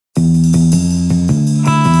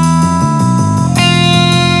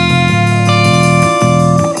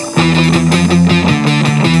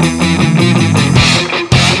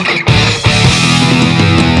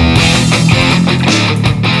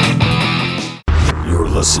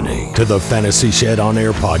listening to the Fantasy Shed On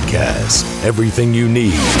Air podcast. Everything you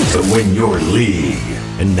need to win your league.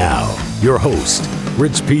 And now, your host,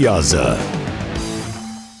 Rich Piazza.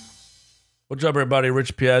 What's up, everybody?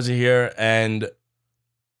 Rich Piazza here. And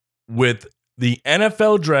with the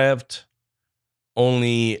NFL draft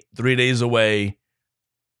only 3 days away,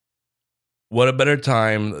 what a better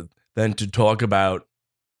time than to talk about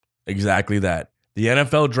exactly that. The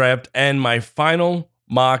NFL draft and my final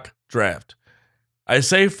mock draft. I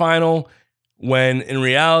say final when in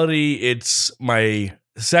reality it's my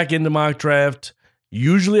second mock draft.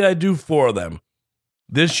 Usually I do 4 of them.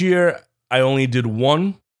 This year I only did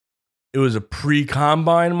 1. It was a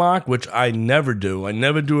pre-combine mock, which I never do. I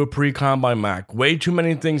never do a pre-combine mock. Way too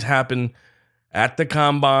many things happen at the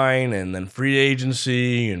combine and then free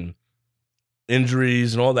agency and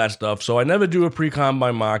injuries and all that stuff. So I never do a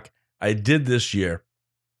pre-combine mock. I did this year.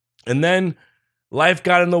 And then life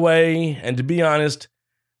got in the way. And to be honest,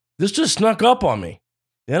 this just snuck up on me.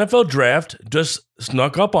 The NFL draft just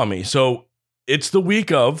snuck up on me. So it's the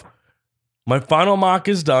week of. My final mock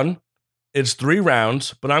is done. It's 3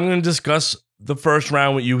 rounds, but I'm going to discuss the first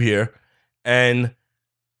round with you here. And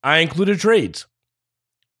I included trades.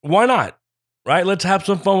 Why not? Right? Let's have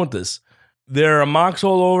some fun with this. There are mocks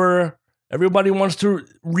all over. Everybody wants to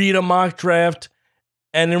read a mock draft.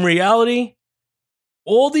 And in reality,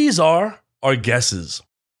 all these are guesses.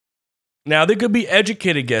 Now, they could be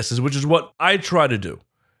educated guesses, which is what I try to do.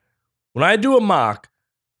 When I do a mock,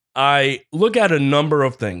 I look at a number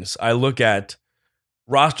of things. I look at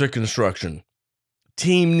roster construction,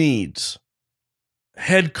 team needs,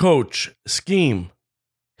 head coach, scheme,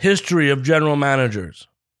 history of general managers,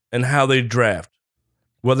 and how they draft,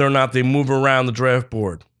 whether or not they move around the draft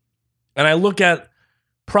board. And I look at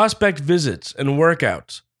prospect visits and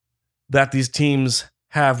workouts that these teams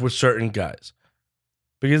have with certain guys,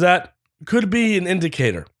 because that could be an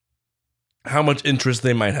indicator how much interest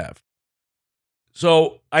they might have.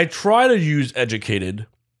 So I try to use educated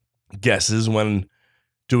guesses when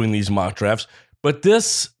doing these mock drafts, but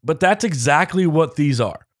that's exactly what these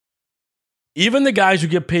are. Even the guys who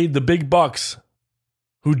get paid the big bucks,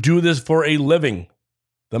 who do this for a living,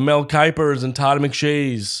 the Mel Kipers and Todd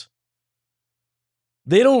McShays,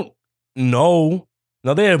 they don't know.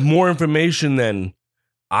 Now, they have more information than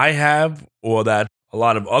I have or that a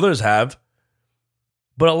lot of others have,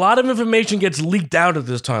 but a lot of information gets leaked out at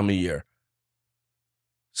this time of year.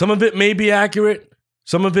 Some of it may be accurate.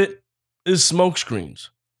 Some of it is smokescreens.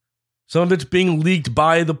 Some of it's being leaked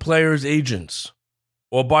by the players' agents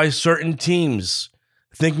or by certain teams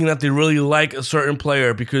thinking that they really like a certain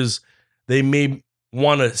player because they may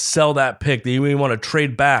want to sell that pick. They may want to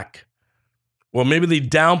trade back. Or maybe they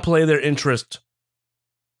downplay their interest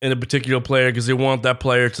in a particular player because they want that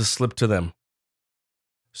player to slip to them.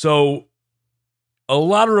 So a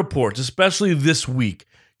lot of reports, especially this week,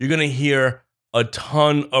 you're going to hear a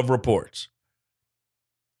ton of reports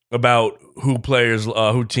about who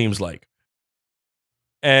teams like.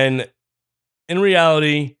 And in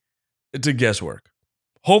reality, it's a guesswork.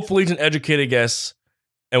 Hopefully it's an educated guess,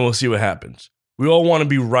 and we'll see what happens. We all want to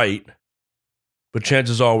be right, but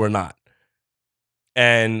chances are we're not.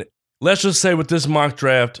 And let's just say with this mock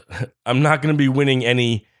draft, I'm not going to be winning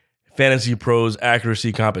any Fantasy Pros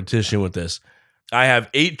accuracy competition with this. I have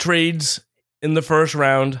 8 trades in the first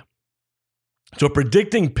round. So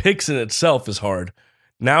predicting picks in itself is hard.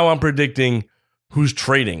 Now I'm predicting who's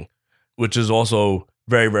trading, which is also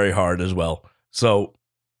very, very hard as well. So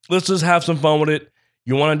let's just have some fun with it.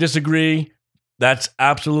 You want to disagree? That's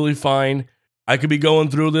absolutely fine. I could be going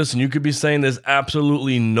through this and you could be saying there's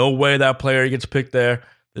absolutely no way that player gets picked there.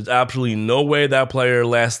 There's absolutely no way that player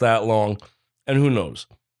lasts that long. And who knows?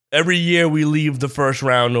 Every year we leave the first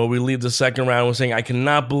round or we leave the second round, we're saying, I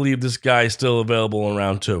cannot believe this guy is still available in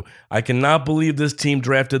round 2. I cannot believe this team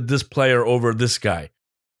drafted this player over this guy.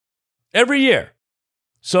 Every year.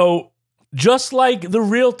 So just like the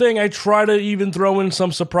real thing, I try to even throw in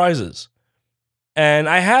some surprises. And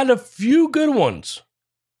I had a few good ones.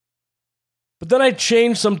 But then I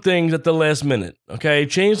changed some things at the last minute. Okay, I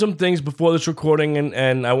changed some things before this recording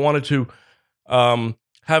and I wanted to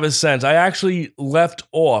have a sense. I actually left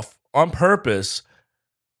off on purpose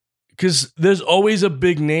because there's always a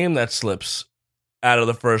big name that slips out of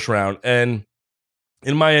the first round. And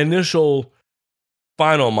in my initial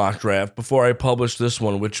final mock draft, before I published this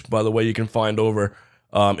one, which, by the way, you can find over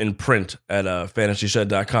in print at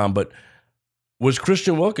fantasyshed.com, but was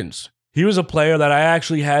Christian Wilkins. He was a player that I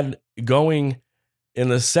actually had going in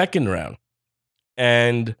the second round.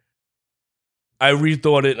 And I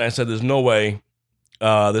rethought it and I said, there's no way.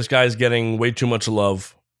 This guy's getting way too much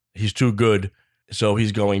love. He's too good. So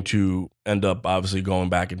he's going to end up obviously going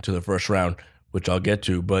back into the first round, which I'll get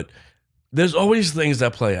to. But there's always things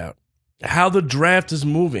that play out. How the draft is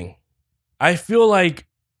moving. I feel like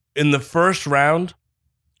in the first round,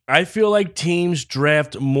 I feel like teams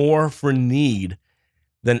draft more for need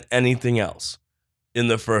than anything else in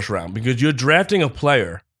the first round because you're drafting a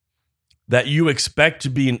player that you expect to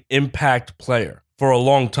be an impact player for a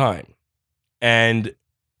long time. And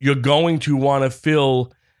you're going to want to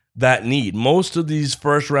fill that need. Most of these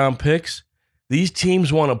first round picks, these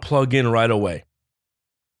teams want to plug in right away,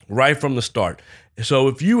 right from the start. So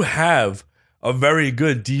if you have a very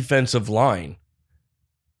good defensive line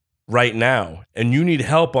right now and you need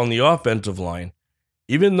help on the offensive line,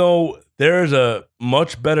 even though there's a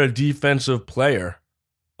much better defensive player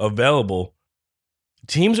available,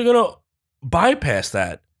 teams are going to bypass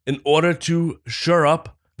that in order to shore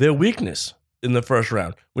up their weakness in the first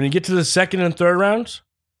round. When you get to the second and third rounds,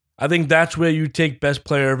 I think that's where you take best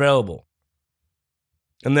player available.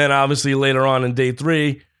 And then obviously later on in day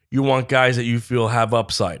 3, you want guys that you feel have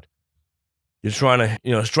upside. You're trying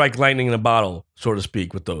to, strike lightning in a bottle, so to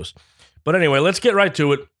speak, with those. But anyway, let's get right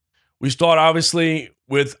to it. We start obviously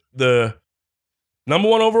with the number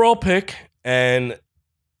 1 overall pick, and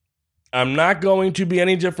I'm not going to be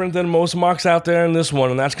any different than most mocks out there in this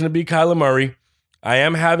one, and that's going to be Kyler Murray. I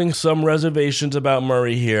am having some reservations about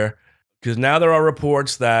Murray here because now there are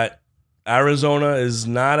reports that Arizona is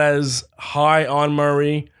not as high on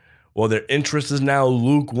Murray, or their interest is now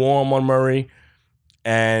lukewarm on Murray,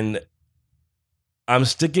 and I'm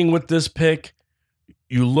sticking with this pick.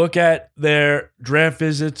 You look at their draft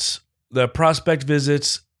visits, their prospect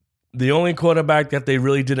visits, the only quarterback that they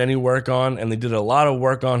really did any work on, and they did a lot of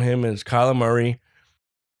work on him, is Kyler Murray.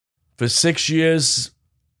 For 6 years,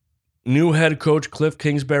 new head coach Cliff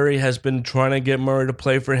Kingsbury has been trying to get Murray to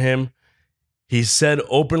play for him. He said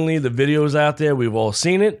openly, the video's out there, we've all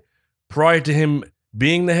seen it, prior to him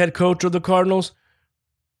being the head coach of the Cardinals,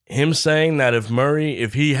 him saying that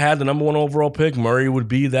if he had the number 1 overall pick, Murray would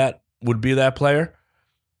be that player.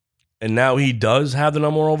 And now he does have the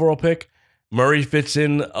number 1 overall pick. Murray fits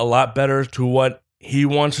in a lot better to what he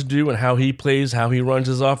wants to do and how he plays, how he runs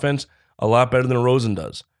his offense, a lot better than Rosen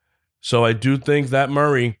does. So I do think that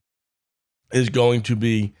Murray is going to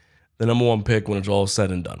be the number 1 pick when it's all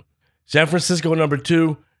said and done. San Francisco, number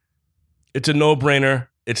 2, it's a no-brainer.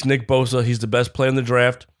 It's Nick Bosa. He's the best player in the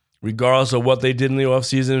draft, regardless of what they did in the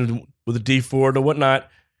offseason with the D Ford or whatnot.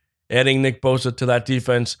 Adding Nick Bosa to that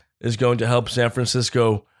defense is going to help San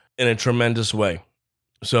Francisco in a tremendous way.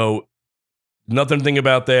 So nothing to think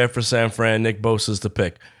about there for San Fran. Nick Bosa's the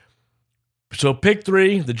pick. So pick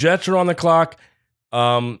 3, the Jets are on the clock.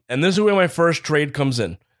 And this is where my first trade comes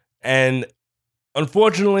in. And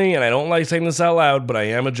unfortunately, and I don't like saying this out loud, but I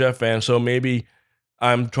am a Jet fan, so maybe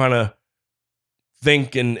I'm trying to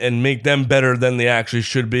think and make them better than they actually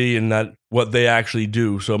should be and not what they actually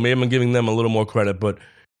do. So maybe I'm giving them a little more credit. But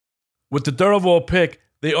with the third overall pick,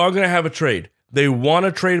 they are going to have a trade. They want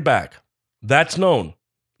to trade back. That's known,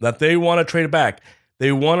 that they want to trade back.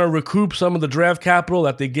 They want to recoup some of the draft capital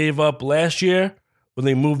that they gave up last year when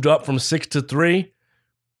they moved up from 6 to 3,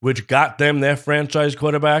 which got them their franchise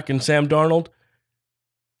quarterback in Sam Darnold.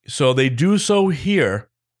 So they do so here,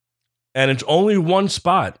 and it's only 1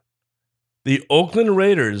 spot. The Oakland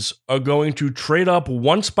Raiders are going to trade up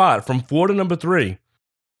 1 spot from 4 to number 3,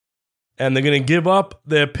 and they're going to give up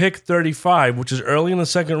their pick 35, which is early in the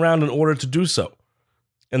second round, in order to do so.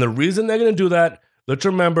 And the reason they're going to do that, let's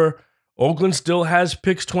remember, Oakland still has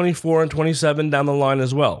picks 24 and 27 down the line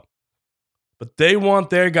as well. But they want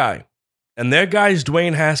their guy, and their guy is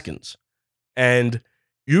Dwayne Haskins. And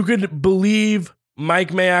you could believe Mike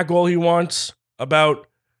Mayock all he wants about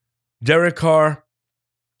Derek Carr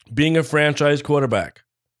being a franchise quarterback.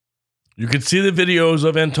 You could see the videos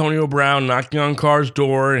of Antonio Brown knocking on Carr's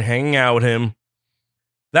door and hanging out with him.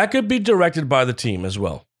 That could be directed by the team as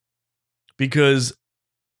well, because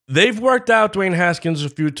they've worked out Dwayne Haskins a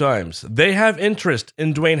few times. They have interest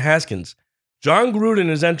in Dwayne Haskins. John Gruden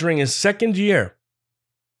is entering his 2nd year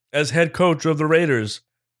as head coach of the Raiders.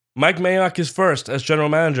 Mike Mayock is first as general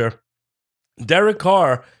manager. Derek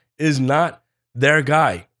Carr is not their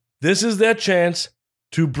guy. This is their chance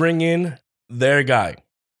to bring in their guy.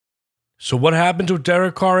 So what happens with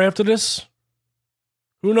Derek Carr after this?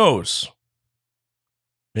 Who knows?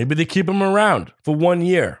 Maybe they keep him around for 1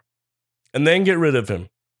 year and then get rid of him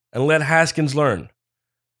and let Haskins learn.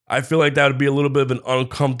 I feel like that would be a little bit of an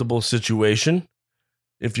uncomfortable situation,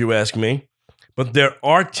 if you ask me. But there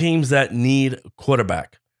are teams that need a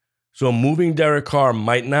quarterback. So moving Derek Carr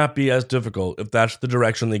might not be as difficult if that's the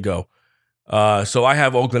direction they go. So I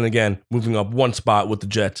have Oakland again moving up 1 spot with the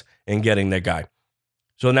Jets and getting their guy.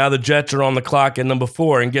 So now the Jets are on the clock at number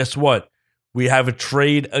 4, and guess what? We have a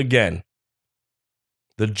trade again.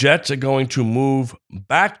 The Jets are going to move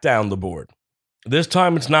back down the board. This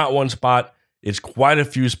time it's not one spot, it's quite a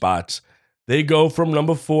few spots. They go from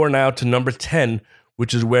number 4 now to number 10,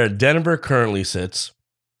 which is where Denver currently sits.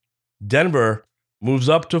 Denver moves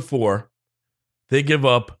up to 4. They give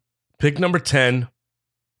up pick number 10,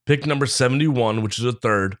 pick number 71, which is a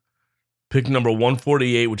third, pick number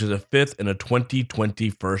 148, which is a fifth, and a 2020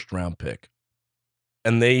 first-round pick.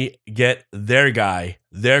 And they get their guy,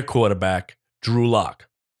 their quarterback, Drew Lock.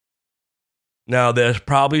 Now, there's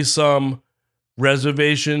probably some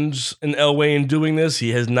reservations in Elway in doing this.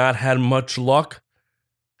 He has not had much luck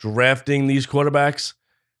drafting these quarterbacks.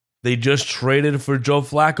 They just traded for Joe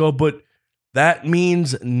Flacco, but that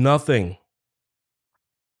means nothing.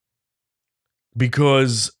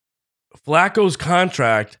 Because Flacco's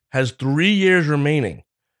contract has 3 years remaining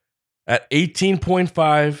at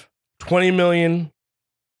 $18.5, $20 million,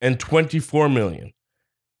 and $24 million.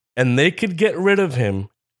 And they could get rid of him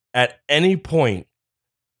at any point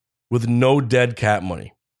with no dead cap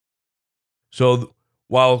money. So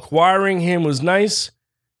while acquiring him was nice,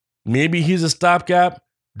 maybe he's a stopgap.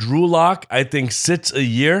 Drew Lock, I think, sits a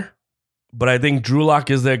year, but I think Drew Lock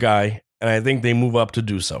is their guy, and I think they move up to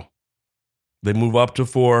do so. They move up to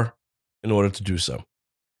 4 in order to do so.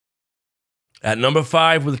 At number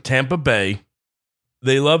 5 with Tampa Bay,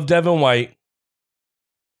 they love Devin White,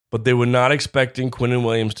 but they were not expecting Quinnen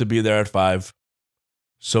Williams to be there at 5.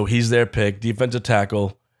 So he's their pick, defensive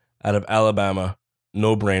tackle out of Alabama,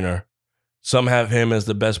 no-brainer. Some have him as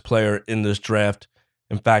the best player in this draft.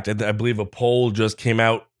 In fact, I believe a poll just came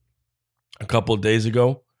out a couple of days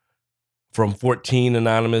ago from 14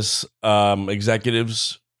 anonymous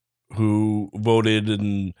executives who voted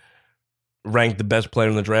and ranked the best player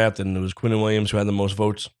in the draft, and it was Quinnen Williams who had the most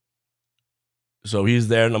votes. So he's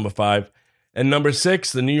there, number 5. And number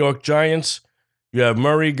 6, the New York Giants. You have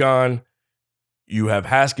Murray gone. You have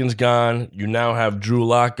Haskins gone. You now have Drew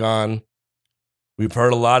Lock gone. We've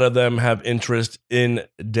heard a lot of them have interest in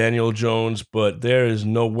Daniel Jones, but there is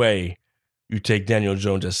no way you take Daniel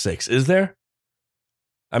Jones at 6. Is there?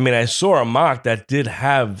 I mean, I saw a mock that did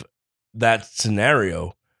have that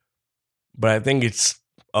scenario, but I think it's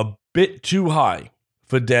a bit too high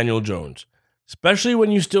for Daniel Jones, especially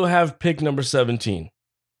when you still have pick number 17.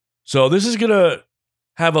 So this is going to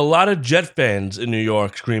have a lot of Jet fans in New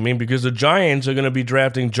York screaming because the Giants are going to be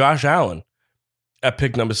drafting Josh Allen at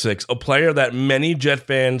pick number 6, a player that many Jet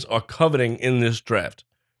fans are coveting in this draft.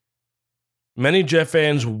 Many Jet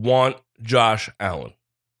fans want Josh Allen,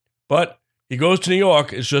 but he goes to New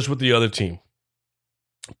York. It's just with the other team.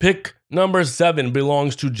 Pick number 7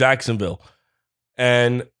 belongs to Jacksonville.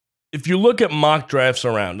 And if you look at mock drafts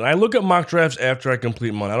around, and I look at mock drafts after I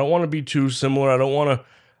complete mine, I don't want to be too similar. I don't want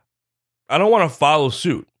to follow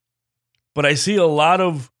suit. But I see a lot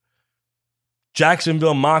of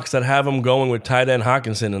Jacksonville mocks that have him going with tight end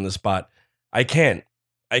Hockenson in the spot. I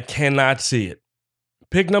cannot see it.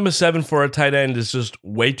 Pick number 7 for a tight end is just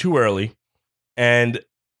way too early. And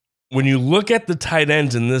when you look at the tight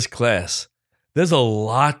ends in this class, there's a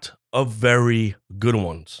lot of very good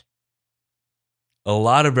ones. A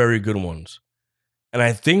lot of very good ones. And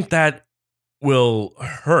I think that will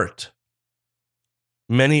hurt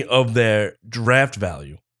many of their draft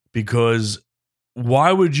value, because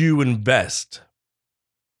why would you invest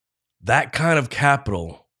that kind of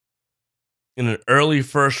capital in an early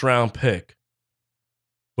first-round pick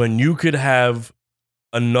when you could have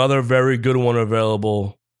another very good one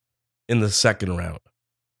available in the second round,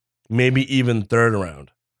 maybe even third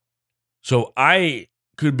round? So I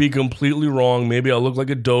could be completely wrong. Maybe I'll look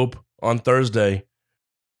like a dope on Thursday,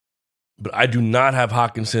 but I do not have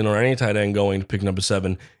Hockenson or any tight end going to pick number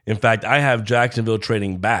 7. In fact, I have Jacksonville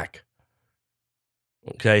trading back.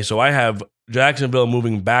 Okay, so I have Jacksonville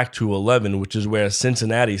moving back to 11, which is where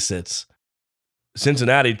Cincinnati sits.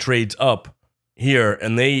 Cincinnati trades up here,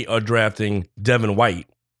 and they are drafting Devin White,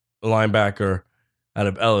 a linebacker out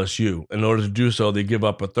of LSU. In order to do so, they give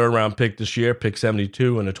up a third-round pick this year, pick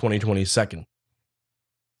 72, and a 2020 second.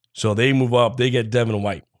 So they move up. They get Devin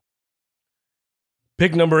White.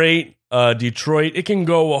 Pick number 8, Detroit. It can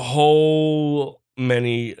go a whole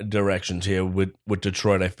many directions here with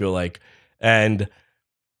Detroit, I feel like. And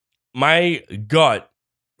my gut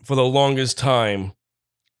for the longest time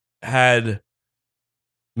had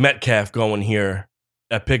Metcalf going here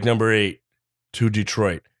at pick number 8 to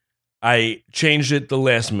Detroit. I changed it the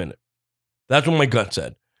last minute. That's what my gut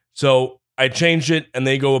said. So I changed it, and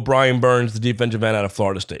they go with Brian Burns, the defensive end out of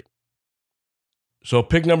Florida State. So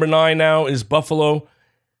pick number 9 now is Buffalo.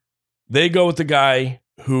 They go with the guy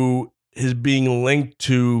who is being linked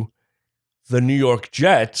to the New York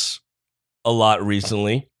Jets a lot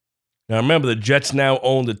recently. Now, remember, the Jets now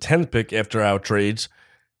own the 10th pick after our trades,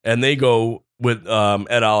 and they go with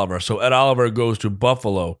Ed Oliver. So Ed Oliver goes to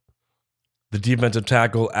Buffalo. The defensive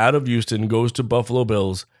tackle out of Houston goes to Buffalo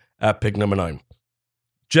Bills at pick number 9.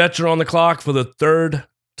 Jets are on the clock for the third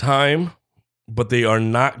time, but they are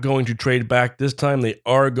not going to trade back this time. They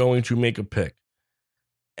are going to make a pick.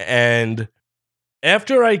 And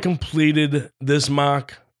after I completed this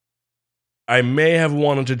mock, I may have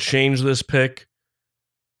wanted to change this pick,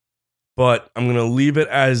 but I'm going to leave it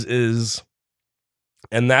as is.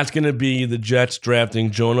 And that's going to be the Jets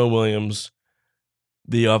drafting Jonah Williams,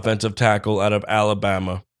 the offensive tackle out of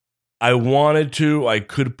Alabama. I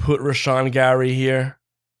could put Rashawn Gary here.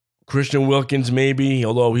 Christian Wilkins maybe,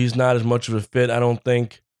 although he's not as much of a fit, I don't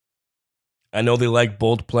think. I know they like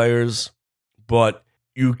both players, but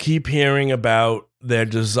you keep hearing about their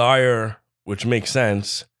desire, which makes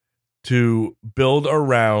sense, to build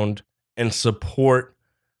around and support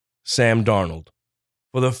Sam Darnold.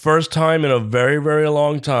 For the first time in a very, very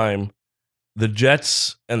long time, the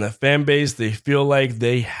Jets and the fan base, they feel like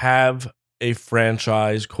they have a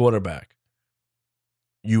franchise quarterback.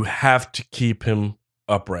 You have to keep him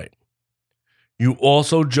upright. You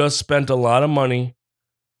also just spent a lot of money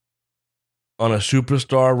on a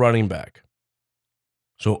superstar running back.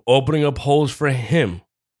 So opening up holes for him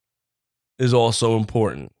is also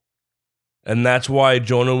important. And that's why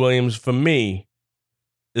Jonah Williams, for me,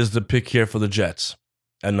 is the pick here for the Jets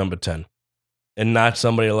at number 10. And not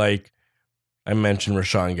somebody like I mentioned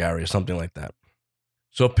Rashawn Gary or something like that.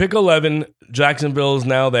 So pick 11, Jacksonville is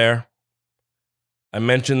now there. I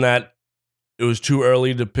mentioned that it was too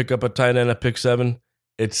early to pick up a tight end at pick 7.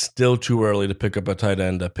 It's still too early to pick up a tight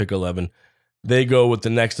end at pick 11. They go with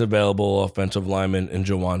the next available offensive lineman in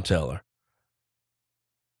Jawan Taylor.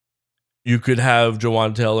 You could have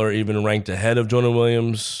Jawan Taylor even ranked ahead of Jonah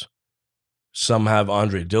Williams. Some have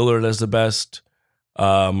Andre Dillard as the best.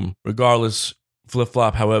 Regardless,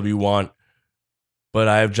 flip-flop however you want. But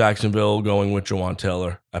I have Jacksonville going with Jawan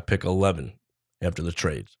Taylor at pick 11 after the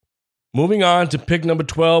trades. Moving on to pick number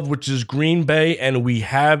 12, which is Green Bay, and we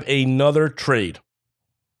have another trade.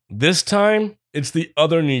 This time, it's the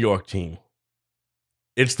other New York team.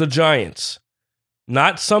 It's the Giants.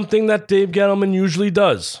 Not something that Dave Gettleman usually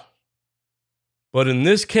does. But in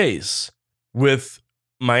this case, with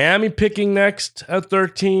Miami picking next at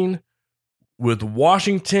 13, with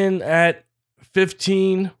Washington at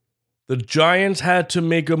 15, the Giants had to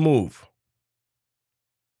make a move.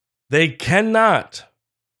 They cannot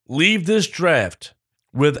leave this draft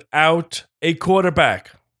without a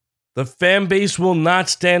quarterback. The fan base will not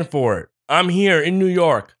stand for it. I'm here in New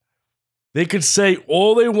York. They could say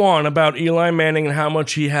all they want about Eli Manning and how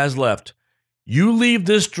much he has left. You leave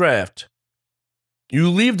this draft, you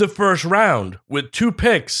leave the first round with 2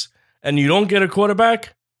 picks, and you don't get a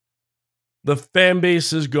quarterback, the fan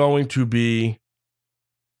base is going to be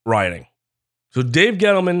rioting. So Dave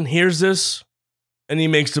Gettleman hears this, and he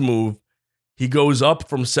makes the move. He goes up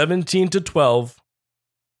from 17 to 12.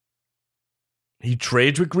 He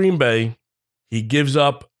trades with Green Bay. He gives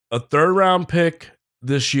up a 3rd-round pick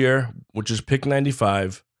this year, which is pick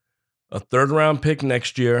 95, a 3rd-round pick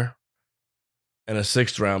next year, and a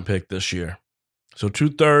 6th-round pick this year. So 2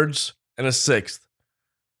 thirds and a 6th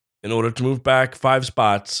in order to move back 5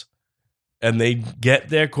 spots, and they get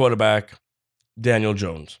their quarterback, Daniel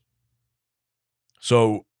Jones.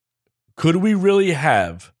 So could we really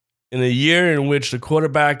have, in a year in which the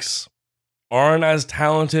quarterbacks aren't as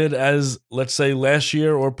talented as, let's say, last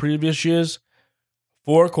year or previous years,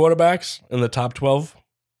 4 quarterbacks in the top 12?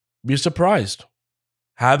 Be surprised.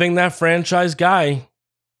 Having that franchise guy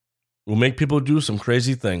will make people do some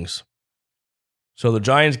crazy things. So the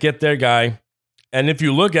Giants get their guy. And if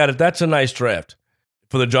you look at it, that's a nice draft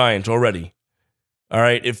for the Giants already. All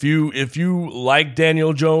right, if you like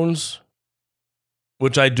Daniel Jones,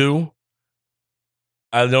 which I do,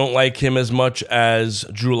 I don't like him as much as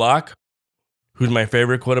Drew Lock, who's my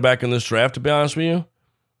favorite quarterback in this draft, to be honest with you.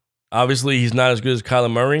 Obviously, he's not as good as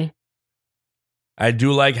Kyler Murray. I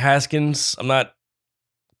do like Haskins. I'm not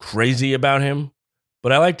crazy about him,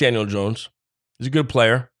 but I like Daniel Jones. He's a good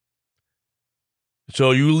player.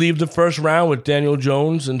 So you leave the first round with Daniel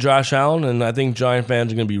Jones and Josh Allen, and I think Giant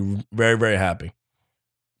fans are going to be very, very happy.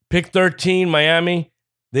 Pick 13, Miami.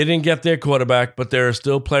 They didn't get their quarterback, but there are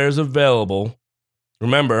still players available.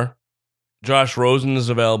 Remember, Josh Rosen is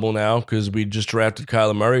available now because we just drafted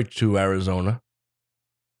Kyler Murray to Arizona.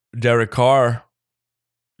 Derek Carr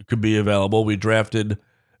could be available. We drafted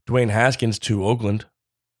Dwayne Haskins to Oakland.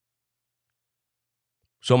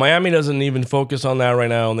 So Miami doesn't even focus on that right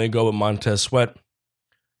now, and they go with Montez Sweat,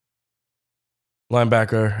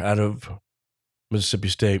 linebacker out of Mississippi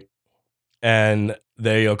State. And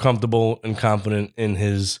they are comfortable and confident in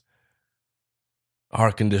his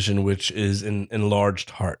heart condition, which is an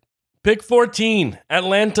enlarged heart. Pick 14,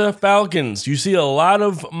 Atlanta Falcons. You see a lot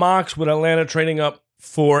of mocks with Atlanta trading up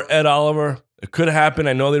for Ed Oliver. It could happen.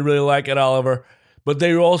 I know they really like Ed Oliver, but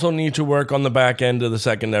they also need to work on the back end of the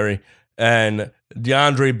secondary. And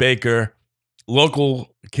DeAndre Baker,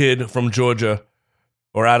 local kid from Georgia,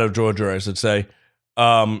 or out of Georgia, I should say,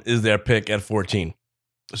 is their pick at 14.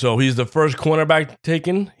 So he's the first cornerback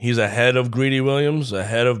taken. He's ahead of Greedy Williams,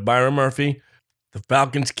 ahead of Byron Murphy. The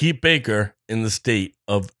Falcons keep Baker in the state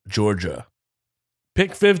of Georgia.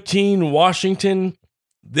 Pick 15, Washington.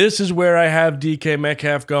 This is where I have DK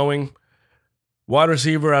Metcalf going. Wide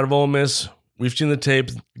receiver out of Ole Miss. We've seen the tape.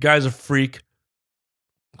 The guy's a freak.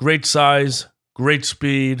 Great size, great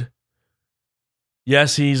speed.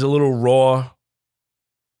 Yes, he's a little raw.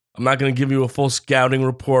 I'm not going to give you a full scouting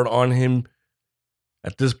report on him.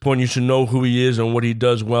 At this point, you should know who he is and what he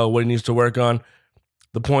does well, what he needs to work on.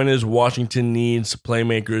 The point is, Washington needs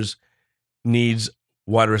playmakers, needs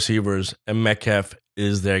wide receivers, and Metcalf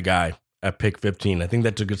is their guy at pick 15. I think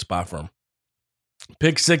that's a good spot for him.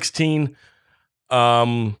 Pick 16, we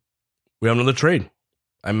have another trade.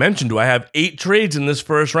 I mentioned, I have 8 trades in this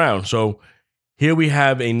first round. So here we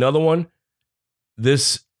have another one.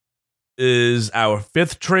 This is our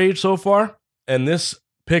 5th trade so far, and this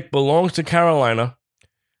pick belongs to Carolina,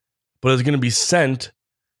 but is going to be sent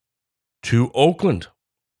to Oakland.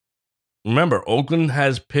 Remember, Oakland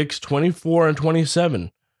has picks 24 and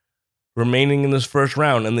 27 remaining in this first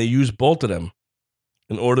round, and they use both of them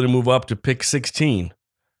in order to move up to pick 16.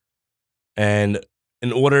 And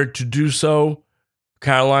in order to do so,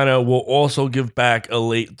 Carolina will also give back a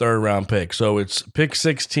late 3rd round pick. So it's pick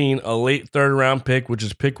 16, a late 3rd round pick, which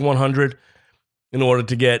is pick 100, in order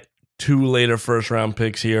to get 2 later 1st round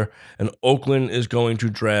picks here. And Oakland is going to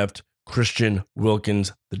draft Christian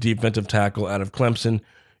Wilkins, the defensive tackle out of Clemson.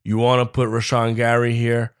 You want to put Rashawn Gary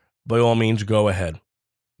here, by all means, go ahead.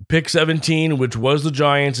 Pick 17, which was the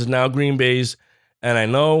Giants, is now Green Bay's. And I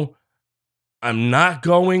know I'm not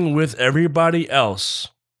going with everybody else.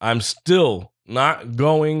 I'm still not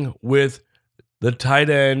going with the tight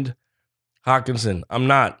end, Hockenson. I'm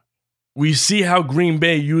not. We see how Green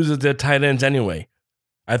Bay uses their tight ends anyway.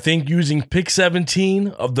 I think using pick 17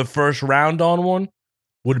 of the first round on one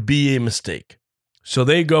would be a mistake. So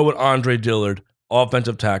they go with Andre Dillard,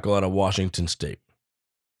 offensive tackle out of Washington State.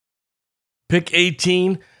 Pick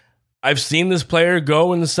 18, I've seen this player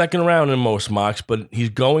go in the 2nd round in most mocks, but he's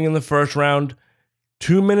going in the 1st round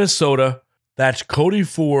to Minnesota. That's Cody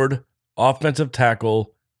Ford, offensive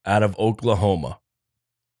tackle out of Oklahoma.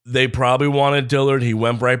 They probably wanted Dillard. He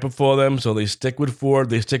went right before them, so they stick with Ford.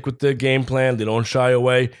 They stick with their game plan. They don't shy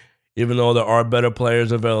away. Even though there are better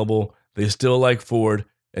players available, they still like Ford,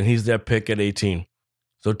 and he's their pick at 18.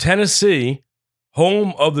 So Tennessee,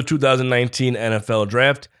 home of the 2019 NFL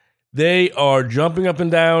Draft, they are jumping up and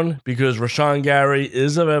down because Rashawn Gary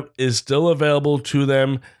is still available to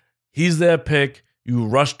them. He's their pick. You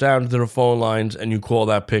rush down to the phone lines and you call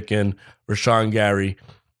that pick in, Rashawn Gary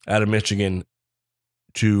out of Michigan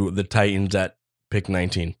to the Titans at pick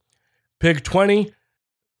 19. Pick 20,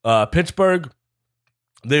 Pittsburgh.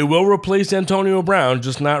 They will replace Antonio Brown,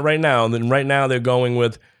 just not right now. And then right now they're going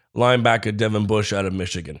with linebacker Devin Bush out of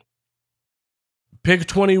Michigan. Pick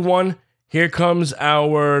 21, here comes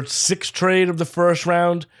our 6th trade of the first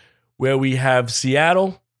round, where we have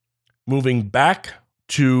Seattle moving back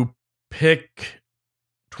to pick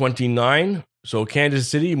 29. So Kansas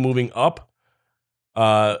City moving up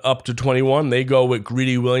to 21. They go with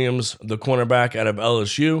Greedy Williams, the cornerback out of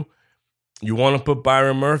LSU. You want to put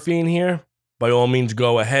Byron Murphy in here? By all means,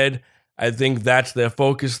 go ahead. I think that's their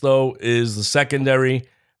focus, though, is the secondary.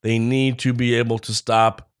 They need to be able to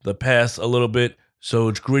stop the pass a little bit. So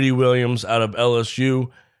it's Greedy Williams out of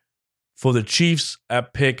LSU for the Chiefs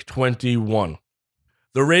at pick 21.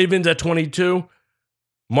 The Ravens at 22.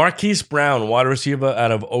 Marquise Brown, wide receiver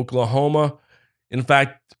out of Oklahoma. In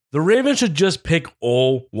fact, the Ravens should just pick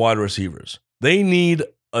all wide receivers. They need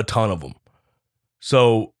a ton of them.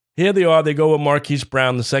 So here they are. They go with Marquise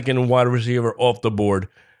Brown, the 2nd wide receiver off the board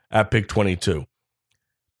at pick 22.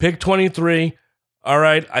 Pick 23. All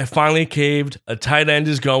right, I finally caved. A tight end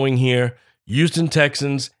is going here. Houston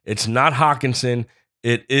Texans. It's not Hockenson.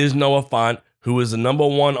 It is Noah Fant, who is the number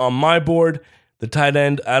 1 on my board. The tight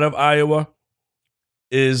end out of Iowa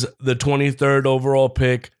is the 23rd overall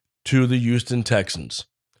pick to the Houston Texans.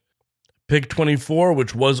 Pick 24,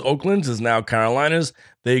 which was Oakland's, is now Carolina's.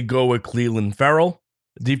 They go with Cleveland Ferrell,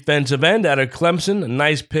 defensive end out of Clemson. A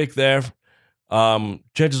nice pick there.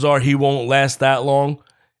 Chances are he won't last that long.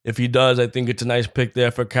 If he does, I think it's a nice pick there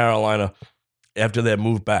for Carolina after their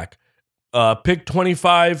move back. Pick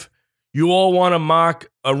 25, you all want to mock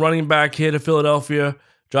a running back here to Philadelphia,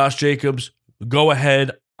 Josh Jacobs. Go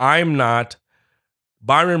ahead. I'm not.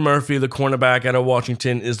 Byron Murphy, the cornerback out of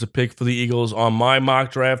Washington, is the pick for the Eagles on my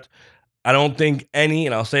mock draft. I don't think any,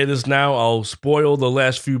 and I'll say this now, I'll spoil the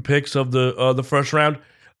last few picks of the first round.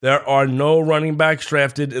 There are no running backs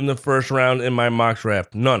drafted in the first round in my mock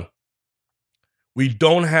draft. None. We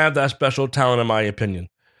don't have that special talent, in my opinion.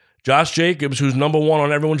 Josh Jacobs, who's number 1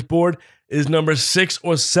 on everyone's board, is number 6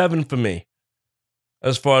 or 7 for me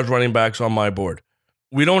as far as running backs on my board.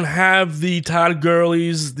 We don't have the Todd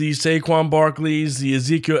Gurleys, the Saquon Barkleys, the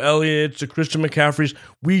Ezekiel Elliott's, the Christian McCaffreys.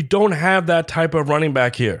 We don't have that type of running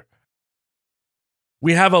back here.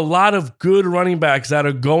 We have a lot of good running backs that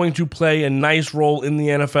are going to play a nice role in the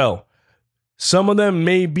NFL. Some of them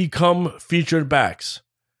may become featured backs.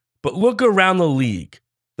 But look around the league.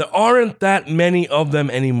 There aren't that many of them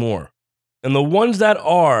anymore. And the ones that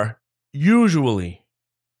are usually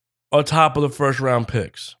are top of the first round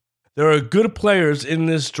picks. There are good players in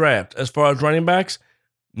this draft as far as running backs.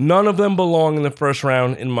 None of them belong in the first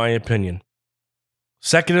round, in my opinion.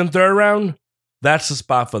 Second and third round, that's the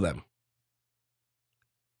spot for them.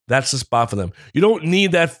 That's the spot for them. You don't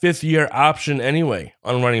need that 5th-year option anyway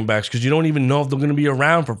on running backs because you don't even know if they're going to be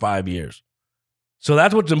around for 5 years. So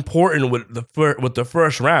that's what's important with the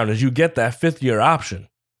first round is you get that 5th-year option,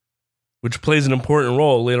 which plays an important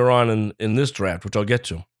role later on in this draft, which I'll get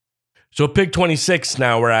to. So pick 26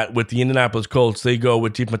 now we're at with the Indianapolis Colts. They go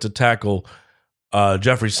with defensive tackle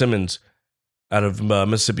Jeffrey Simmons out of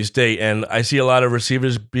Mississippi State. And I see a lot of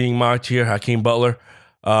receivers being mocked here. Hakeem Butler.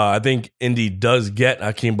 I think Indy does get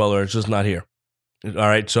Hakeem Butler. It's just not here. All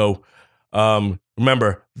right, so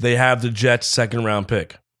remember, they have the Jets' second-round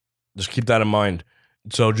pick. Just keep that in mind.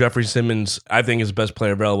 So Jeffrey Simmons, I think, is the best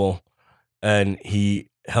player available, and he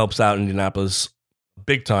helps out Indianapolis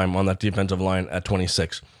big time on that defensive line at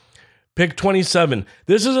 26. Pick 27.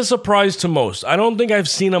 This is a surprise to most. I don't think I've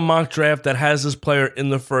seen a mock draft that has this player in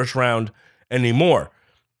the first round anymore.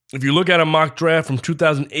 If you look at a mock draft from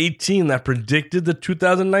 2018 that predicted the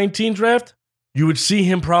 2019 draft, you would see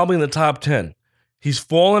him probably in the top 10. He's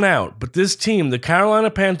fallen out, but this team, the Carolina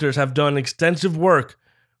Panthers, have done extensive work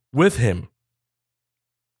with him.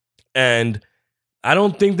 And I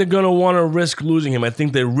don't think they're going to want to risk losing him. I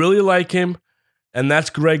think they really like him, and that's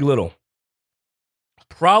Greg Little.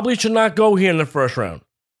 Probably should not go here in the first round.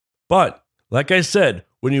 But, like I said,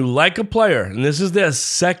 when you like a player, and this is their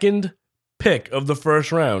second pick of the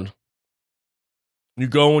first round, you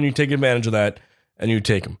go and you take advantage of that, and you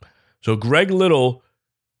take him. So Greg Little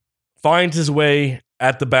finds his way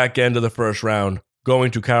at the back end of the first round,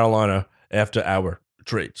 going to Carolina after our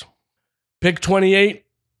trades. Pick 28,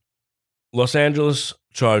 Los Angeles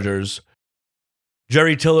Chargers.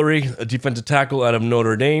 Jerry Tillery, a defensive tackle out of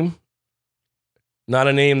Notre Dame. Not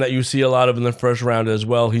a name that you see a lot of in the first round as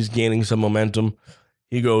well. He's gaining some momentum.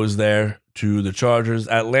 He goes there to the Chargers.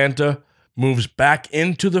 Atlanta moves back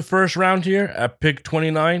into the first round here at pick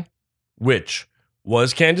 29, which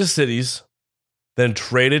was Kansas City's, then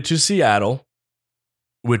traded to Seattle,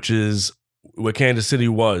 which is what Kansas City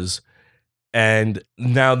was, and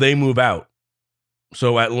now they move out.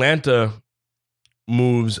 So Atlanta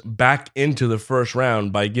moves back into the first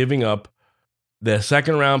round by giving up their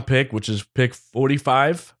second round pick, which is pick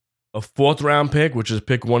 45, a fourth round pick, which is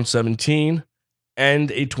pick 117,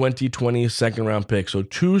 and a 2020 second round pick. So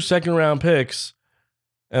 2 second round picks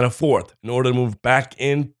and a fourth in order to move back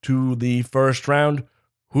into the first round.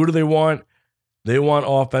 Who do they want? They want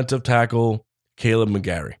offensive tackle Caleb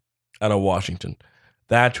McGarry out of Washington.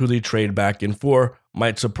 That's who they trade back in for.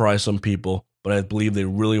 Might surprise some people, but I believe they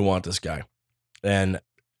really want this guy. And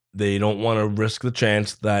they don't want to risk the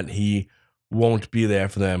chance that he won't be there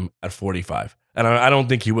for them at 45. And I don't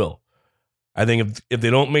think he will. I think if they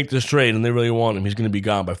don't make this trade and they really want him, he's going to be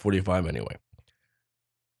gone by 45 anyway.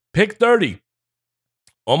 Pick 30.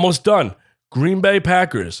 Almost done. Green Bay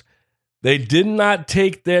Packers. They did not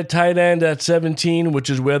take their tight end at 17, which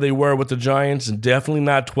is where they were with the Giants, and definitely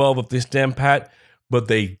not 12 if they stand pat, but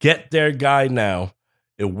they get their guy now.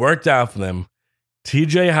 It worked out for them.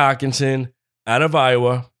 TJ Hawkinson out of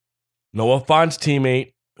Iowa, Noah Fant's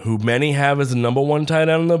teammate, who many have as the number 1 tight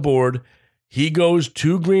end on the board. He goes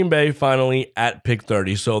to Green Bay finally at pick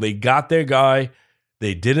 30. So they got their guy.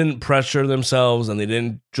 They didn't pressure themselves, and they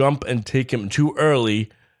didn't jump and take him too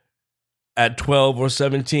early at 12 or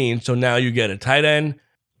 17. So now you get a tight end,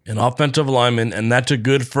 an offensive lineman, and that's a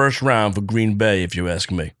good first round for Green Bay, if you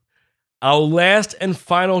ask me. Our last and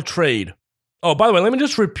final trade. Oh, by the way, let me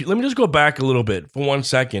just go back a little bit for 1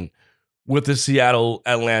 second with the Seattle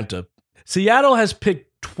Atlanta. Seattle has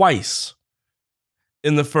picked twice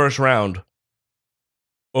in the first round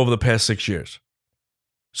over the past 6 years.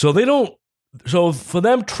 So for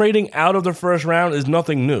them trading out of the first round is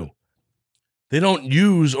nothing new. They don't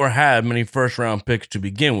use or have many first round picks to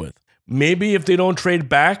begin with. Maybe if they don't trade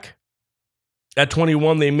back at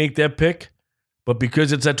 21, they make their pick. But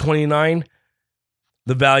because it's at 29,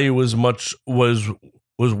 the value was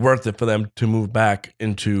worth it for them to move back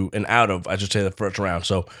into and out of, I should say, the first round.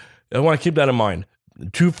 So I want to keep that in mind.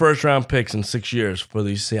 2 first-round picks in 6 years for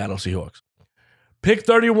the Seattle Seahawks. Pick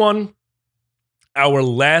 31, our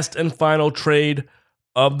last and final trade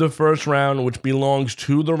of the first round, which belongs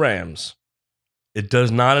to the Rams. It does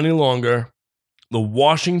not any longer. The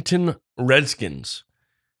Washington Redskins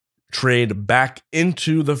trade back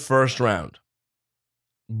into the first round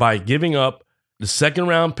by giving up the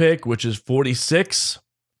second-round pick, which is 46,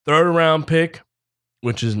 third-round pick,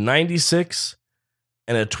 which is 96,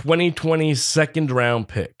 and a 2020 second-round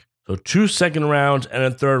pick. So 2 second rounds and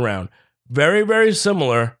a third round. Very, very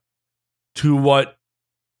similar to what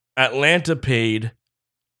Atlanta paid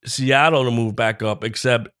Seattle to move back up,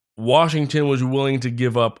 except Washington was willing to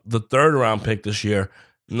give up the third-round pick this year,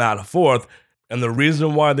 not a fourth. And the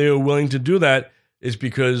reason why they were willing to do that is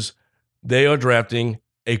because they are drafting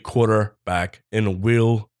a quarterback in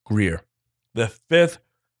Will Grier, the 5th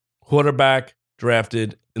quarterback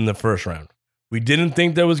drafted in the first round. We didn't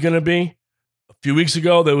think there was going to be. A few weeks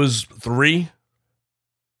ago, there was 3.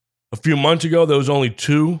 A few months ago, there was only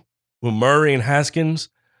 2 with Murray and Haskins.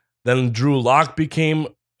 Then Drew Lock became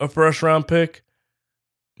a first-round pick.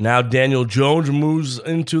 Now Daniel Jones moves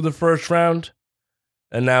into the first round.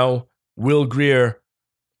 And now Will Grier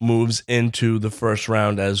moves into the first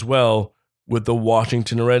round as well, with the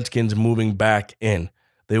Washington Redskins moving back in.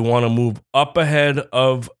 They want to move up ahead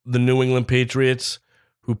of the New England Patriots,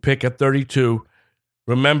 who pick at 32.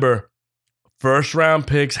 Remember, first-round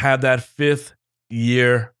picks have that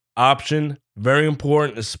 5th-year option. Very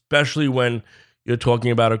important, especially when you're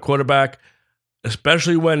talking about a quarterback,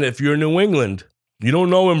 especially if you're New England, you don't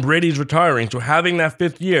know when Brady's retiring. So having that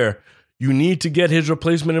 5th year, you need to get his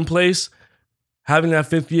replacement in place. Having that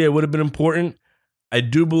 5th year would have been important. I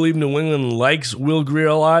do believe New England likes Will Grier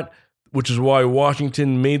a lot, which is why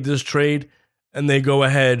Washington made this trade, and they go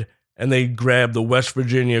ahead and they grab the West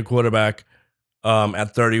Virginia quarterback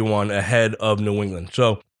at 31 ahead of New England.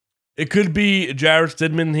 So it could be Jarrett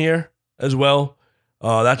Stidham here as well.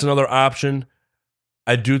 That's another option.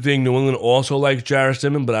 I do think New England also likes Jarrett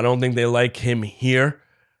Stidham, but I don't think they like him here.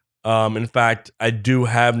 In fact, I do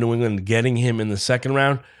have New England getting him in the second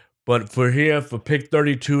round. But for pick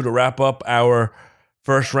 32 to wrap up our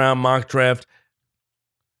first-round mock draft,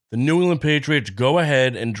 the New England Patriots go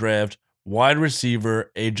ahead and draft wide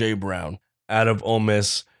receiver A.J. Brown out of Ole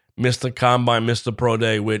Miss. Missed the combine, missed the pro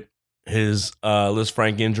day with his Liz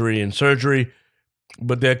Frank injury and surgery,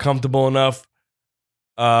 but they're comfortable enough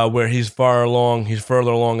where he's further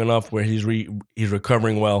along enough where he's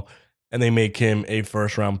recovering well, and they make him a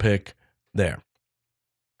first-round pick there.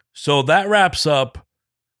 So that wraps up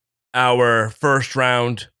our first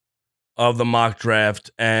round of the mock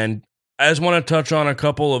draft, and I just want to touch on a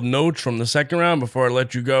couple of notes from the second round before I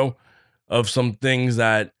let you go of some things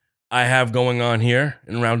that I have going on here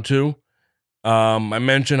in round 2. I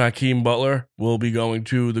mentioned Hakeem Butler will be going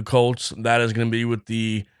to the Colts. That is going to be with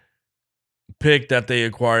the pick that they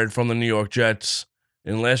acquired from the New York Jets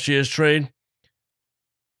in last year's trade.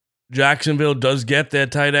 Jacksonville does get their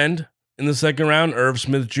tight end in the second round, Irv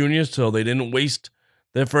Smith Jr., so they didn't waste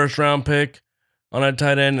their first round pick on a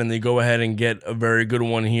tight end, and they go ahead and get a very good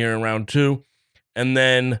one here in round 2. And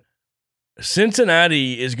then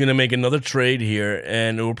Cincinnati is going to make another trade here,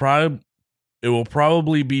 and it will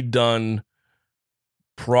probably be done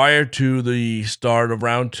prior to the start of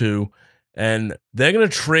round 2, and they're going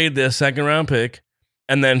to trade their second round pick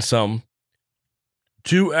and then some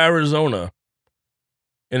to Arizona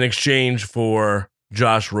in exchange for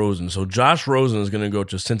Josh Rosen. So Josh Rosen is going to go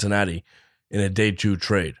to Cincinnati in a day 2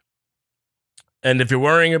 trade. And if you're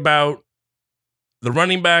worrying about the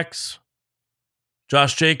running backs,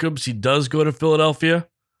 Josh Jacobs, he does go to Philadelphia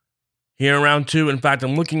here in round 2. In fact,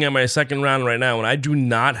 I'm looking at my second round right now, and I do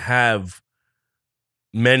not have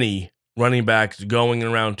many running backs going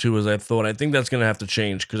in round 2 as I thought. I think that's going to have to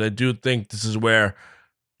change because I do think this is where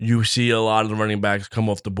you see a lot of the running backs come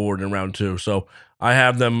off the board in round 2. So I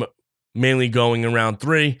have them mainly going in round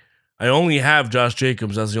 3. I only have Josh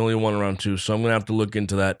Jacobs as the only one in round 2, so I'm going to have to look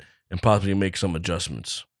into that and possibly make some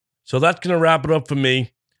adjustments. So that's going to wrap it up for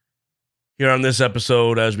me here on this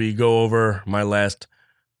episode as we go over my last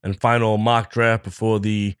and final mock draft before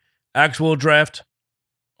the actual draft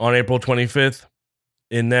on April 25th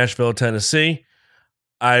in Nashville, Tennessee.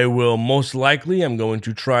 I will most likely, I'm going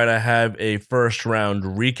to try to have a first round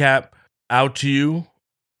recap out to you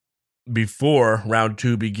before round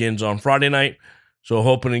 2 begins on Friday night. So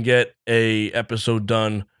hoping to get a episode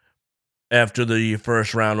done after the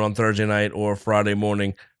first round on Thursday night or Friday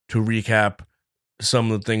morning to recap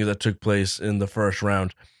some of the things that took place in the first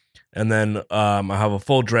round. And then I have a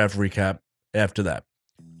full draft recap after that.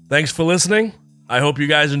 Thanks for listening. I hope you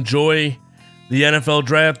guys enjoy the NFL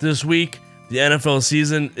draft this week. The NFL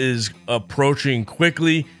season is approaching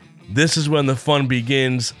quickly. This is when the fun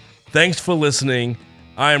begins. Thanks for listening.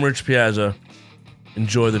 I am Rich Piazza.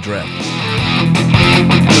 Enjoy the draft.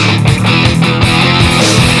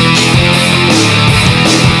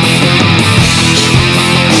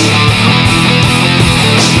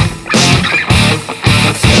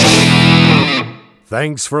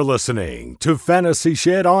 Thanks for listening to Fantasy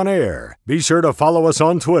Shed On Air. Be sure to follow us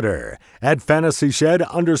on Twitter at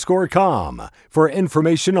FantasyShed_com for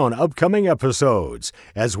information on upcoming episodes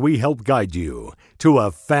as we help guide you to a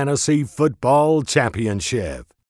fantasy football championship.